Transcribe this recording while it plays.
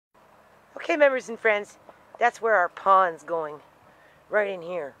Okay, members and friends, that's where our pond's going, right in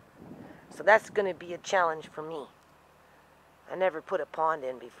here. So that's going to be a challenge for me. I never put a pond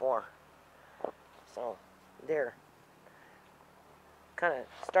in before. So, there. Kind of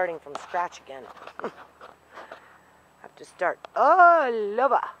starting from scratch again. Have to start all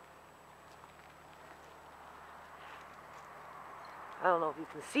over. I don't know if you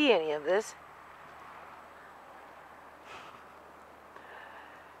can see any of this.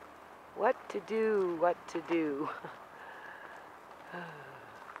 What to do, what to do.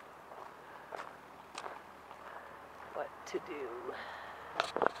 What to do.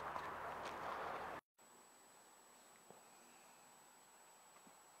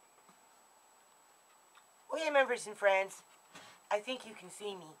 Okay, members and friends, I think you can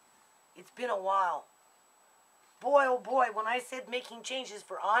see me. It's been a while. Boy, oh boy, when I said making changes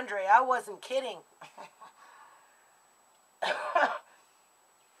for Andre, I wasn't kidding.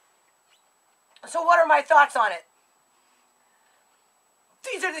 So what are my thoughts on it?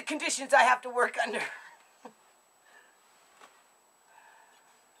 These are the conditions I have to work under.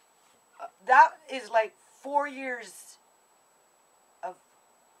 That is like 4 years of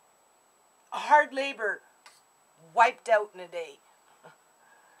hard labor wiped out in a day.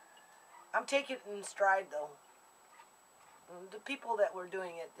 I'm taking it in stride, though. The people that were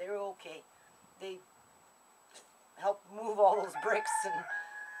doing it, they were okay. They helped move all those bricks and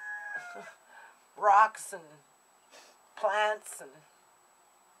rocks and plants and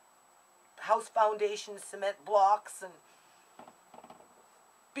house foundations, cement blocks and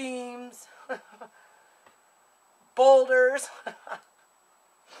beams, boulders.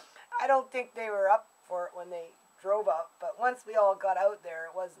 I don't think they were up for it when they drove up, but once we all got out there,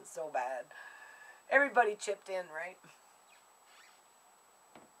 it wasn't so bad. Everybody chipped in, right?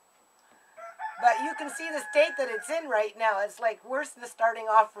 But you can see the state that it's in right now. It's like worse than starting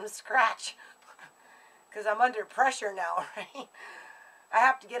off from scratch. Because I'm under pressure now, right? I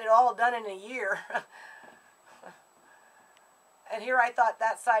have to get it all done in a year. And here I thought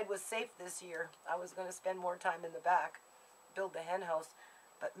that side was safe this year. I was going to spend more time in the back, build the hen house.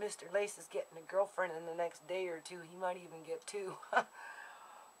 But Mr. Lace is getting a girlfriend in the next day or two. He might even get two.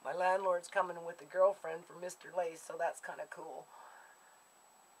 My landlord's coming with a girlfriend for Mr. Lace, so that's kind of cool.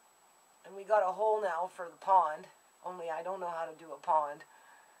 And we got a hole now for the pond, only I don't know how to do a pond.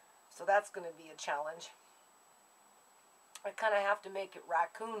 So that's going to be a challenge. I kind of have to make it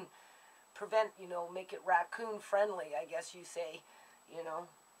raccoon, make it raccoon friendly, I guess you say, and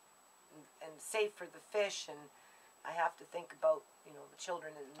safe for the fish. And I have to think about, the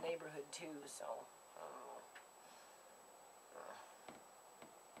children in the neighborhood too, so.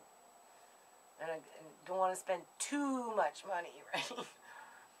 And I don't want to spend too much money, right?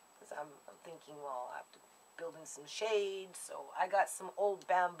 Because I'm thinking, well, I have to build in some shade. So I got some old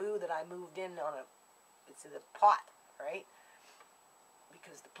bamboo that I moved in on it's in a pot, right?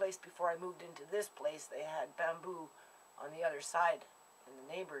 Because the place before I moved into this place, they had bamboo on the other side, and the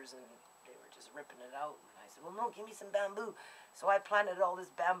neighbors, and they were just ripping it out. And I said, well, no, give me some bamboo. So I planted all this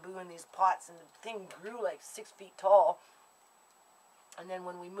bamboo in these pots, and the thing grew like 6 feet tall. And then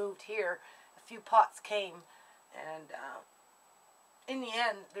when we moved here, a few pots came, and in the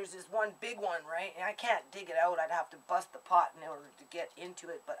end, there's this one big one, right? And I can't dig it out. I'd have to bust the pot in order to get into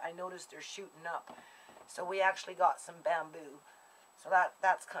it, but I noticed they're shooting up. So we actually got some bamboo. So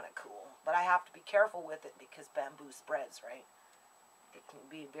that's kind of cool. But I have to be careful with it because bamboo spreads, right? It can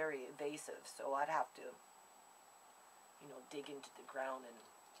be very evasive, so I'd have to, dig into the ground and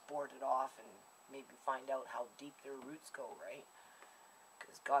board it off and maybe find out how deep their roots go, right?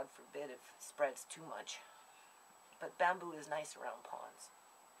 Because God forbid if it spreads too much. But bamboo is nice around ponds.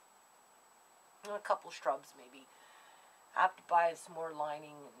 And a couple shrubs maybe. I have to buy some more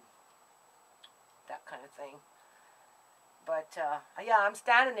lining and that kind of thing. But, yeah, I'm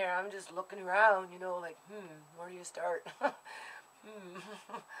standing there. I'm just looking around, like, where do you start?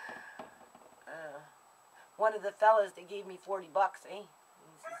 One of the fellas, they gave me $40, eh?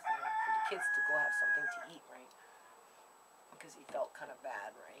 This is, for the kids to go have something to eat, right? Because he felt kind of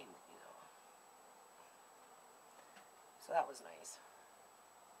bad, right? So that was nice.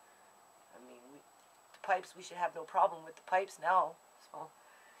 I mean, the pipes, we should have no problem with the pipes now. So,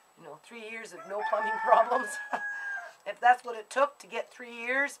 3 years of no plumbing problems. If that's what it took to get 3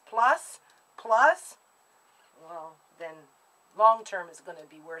 years plus, well, then long term is going to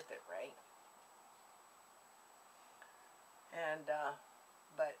be worth it, right? And,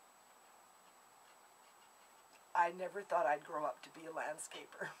 but I never thought I'd grow up to be a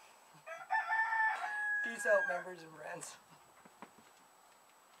landscaper. Peace out, members and friends.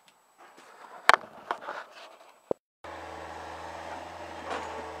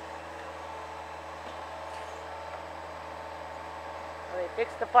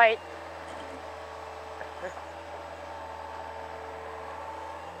 Fix the fight.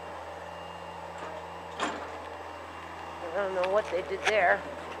 I don't know what they did there.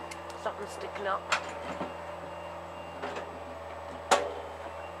 Something's sticking up.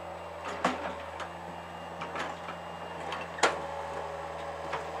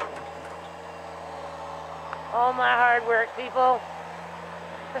 All my hard work, people.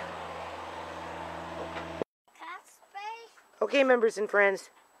 Okay, members and friends.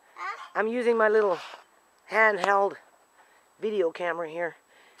 I'm using my little handheld video camera here.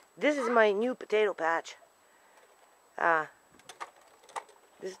 This is my new potato patch.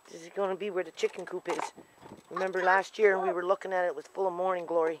 This is going to be where the chicken coop is. Remember last year we were looking at it, it was full of morning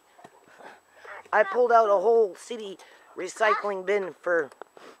glory. I pulled out a whole city recycling bin for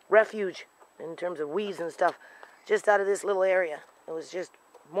refuge in terms of weeds and stuff, just out of this little area. It was just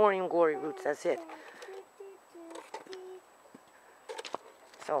morning glory roots, that's it.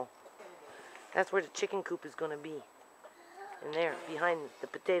 So, that's where the chicken coop is going to be. In there, behind the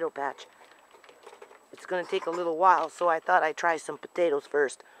potato patch. It's going to take a little while, so I thought I'd try some potatoes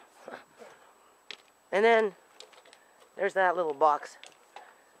first. And then, there's that little box.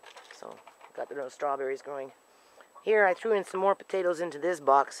 So, got the little strawberries growing. Here, I threw in some more potatoes into this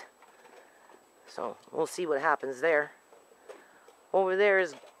box. So, we'll see what happens there. Over there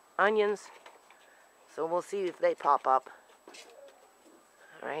is onions. So, we'll see if they pop up.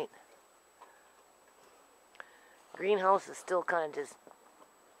 Alright. Greenhouse is still kind of just...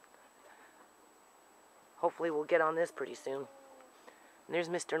 Hopefully we'll get on this pretty soon. And there's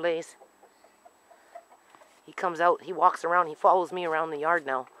Mr. Lace. He comes out, he walks around, he follows me around the yard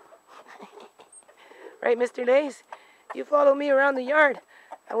now. Right, Mr. Lace? You follow me around the yard.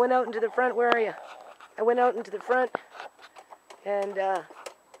 I went out into the front, where are you? I went out into the front, and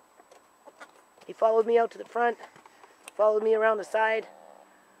he followed me out to the front, followed me around the side,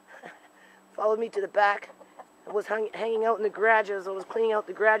 followed me to the back. I was hanging out in the garage as I was cleaning out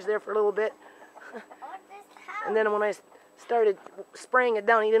the garage there for a little bit. And then when I started spraying it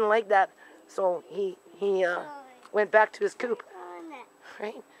down, he didn't like that. So he went back to his coop.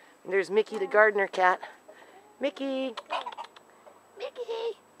 Right? And there's Mickey the gardener cat. Mickey!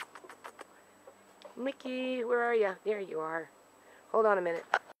 Mickey! Mickey, where are you? There you are. Hold on a minute.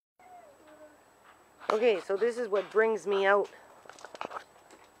 Okay, so this is what brings me out.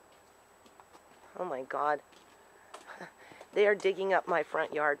 Oh my God. They are digging up my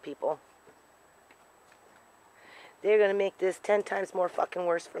front yard, people. They're going to make this 10 times more fucking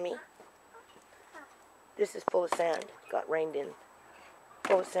worse for me. This is full of sand. Got rained in.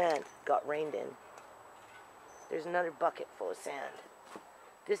 Full of sand. Got rained in. There's another bucket full of sand.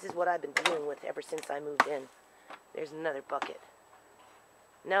 This is what I've been dealing with ever since I moved in. There's another bucket.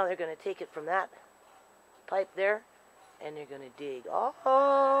 Now they're going to take it from that pipe there, and they're going to dig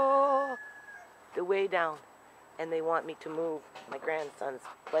all the way down. And they want me to move my grandson's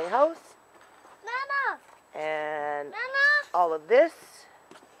playhouse. Mama! And Mama! All of this.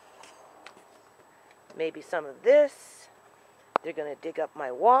 Maybe some of this. They're going to dig up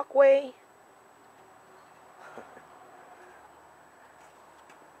my walkway.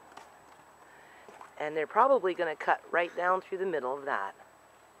 And they're probably going to cut right down through the middle of that.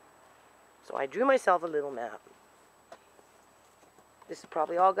 So I drew myself a little map. This is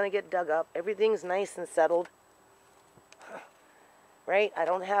probably all going to get dug up. Everything's nice and settled. Right? I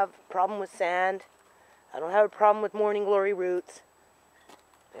don't have a problem with sand. I don't have a problem with morning glory roots.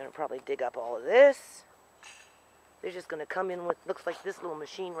 They're going to probably dig up all of this. They're just going to come in with, looks like this little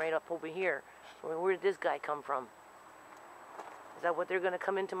machine right up over here. Where did this guy come from? Is that what they're going to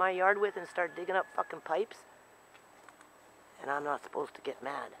come into my yard with and start digging up fucking pipes? And I'm not supposed to get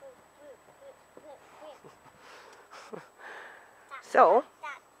mad. So,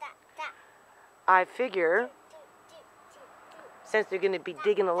 I figure, since they're going to be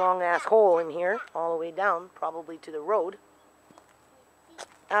digging a long-ass hole in here, all the way down, probably to the road,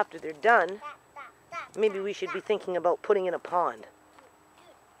 after they're done, maybe we should be thinking about putting in a pond.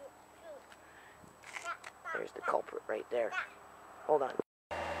 There's the culprit right there. Hold on.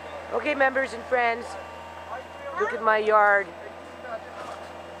 Okay, members and friends, look at my yard.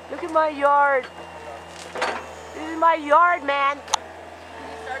 Look at my yard. This is my yard, man.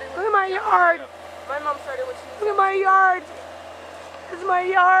 Look at my yard. My mom started what she Look at my yard. This is my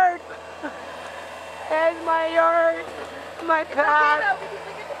yard. There's my yard. My path.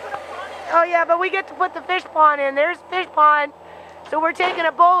 Oh yeah, but we get to put the fish pond in. There's fish pond. So we're taking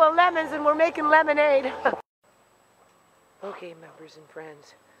a bowl of lemons and we're making lemonade. Okay, members and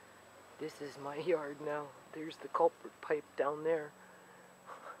friends. This is my yard now. There's the culprit pipe down there.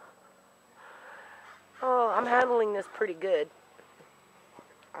 Oh, I'm handling this pretty good.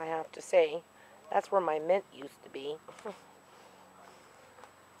 I have to say. That's where my mint used to be.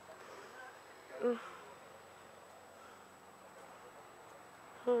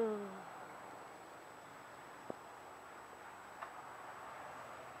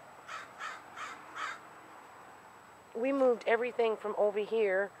 We moved everything from over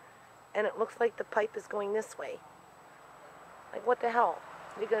here, and it looks like the pipe is going this way. Like, what the hell?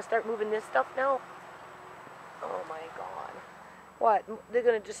 They're going to start moving this stuff now? Oh my god. What? They're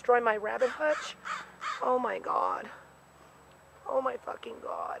going to destroy my rabbit hutch? Oh my god. Oh my fucking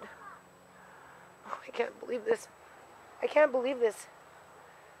god. Oh, I can't believe this. I can't believe this.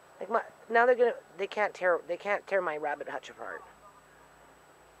 Like, now they can't tear my rabbit hutch apart.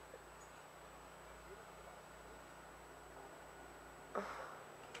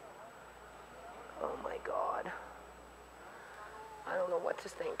 Oh my god. I don't know what to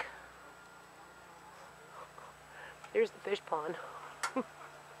think. Here's the fish pond.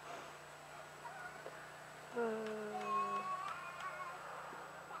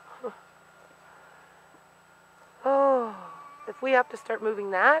 Oh, if we have to start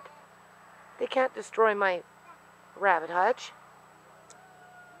moving that, they can't destroy my rabbit hutch.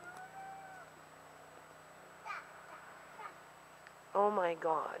 Oh my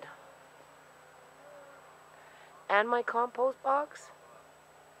god. And my compost box.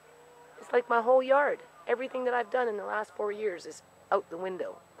 It's like my whole yard. Everything that I've done in the last 4 years is out the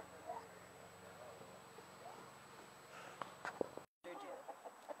window.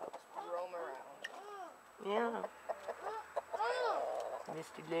 Yeah.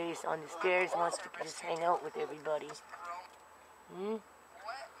 Mr. Lace on the stairs wants to just hang out with everybody. Hmm?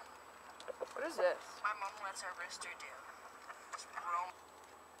 What is this? My mom lets our rooster do.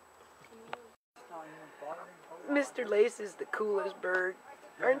 Mr. Lace is the coolest bird.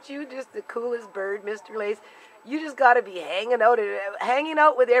 Aren't you just the coolest bird, Mr. Lace? You just gotta be hanging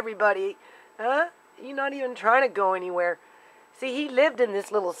out with everybody. Huh? You're not even trying to go anywhere. See, he lived in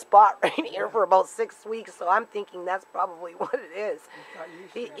this little spot right here for about 6 weeks, so I'm thinking that's probably what it is.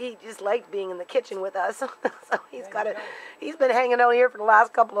 He just liked being in the kitchen with us, so he's been hanging out here for the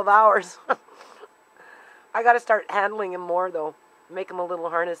last couple of hours. I got to start handling him more, though. Make him a little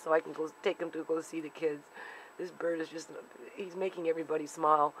harness so I can take him to go see the kids. This bird is he's making everybody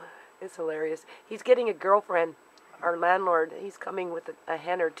smile. It's hilarious. He's getting a girlfriend, our landlord. He's coming with a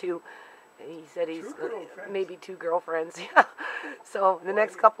hen or two. He said he's maybe 2 girlfriends. Yeah. So the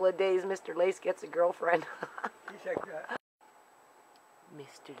next couple of days, Mr. Lace gets a girlfriend.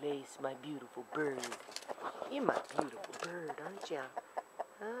 Mr. Lace, my beautiful bird. You're my beautiful bird, aren't you?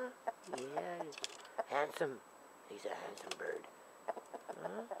 Huh? Yeah. Handsome. He's a handsome bird.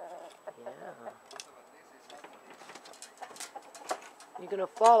 Huh? Yeah. You're going to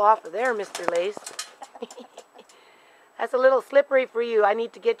fall off of there, Mr. Lace. That's a little slippery for you. I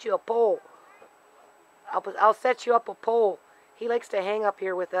need to get you a pole. I'll set you up a pole. He likes to hang up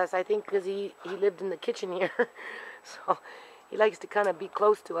here with us, I think, because he lived in the kitchen here. So he likes to kind of be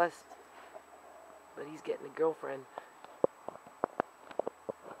close to us. But he's getting a girlfriend.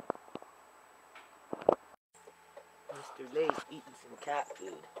 Mr. Lace eating some cat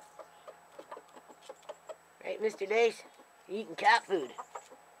food. Right, Mr. Lace? Eating cat food.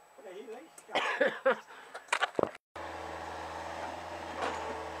 Yeah, he likes cat food.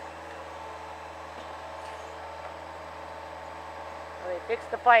 They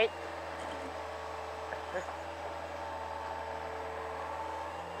fixed the pipe.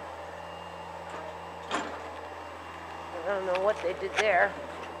 I don't know what they did there.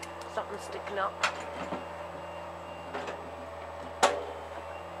 Something's sticking up.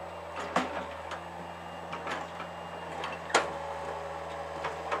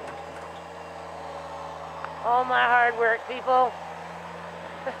 All my hard work, people.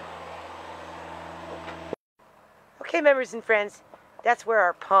 Okay, members and friends. That's where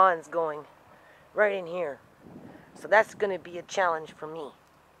our pond's going, right in here. So that's going to be a challenge for me.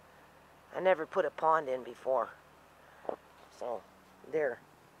 I never put a pond in before. So, there.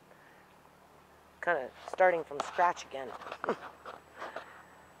 Kind of starting from scratch again.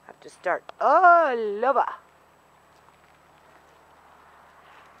 Have to start all over.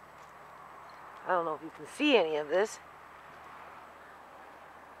 I don't know if you can see any of this.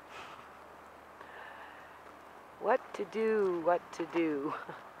 What to do, what to do.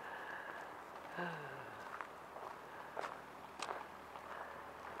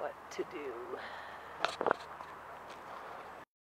 What to do.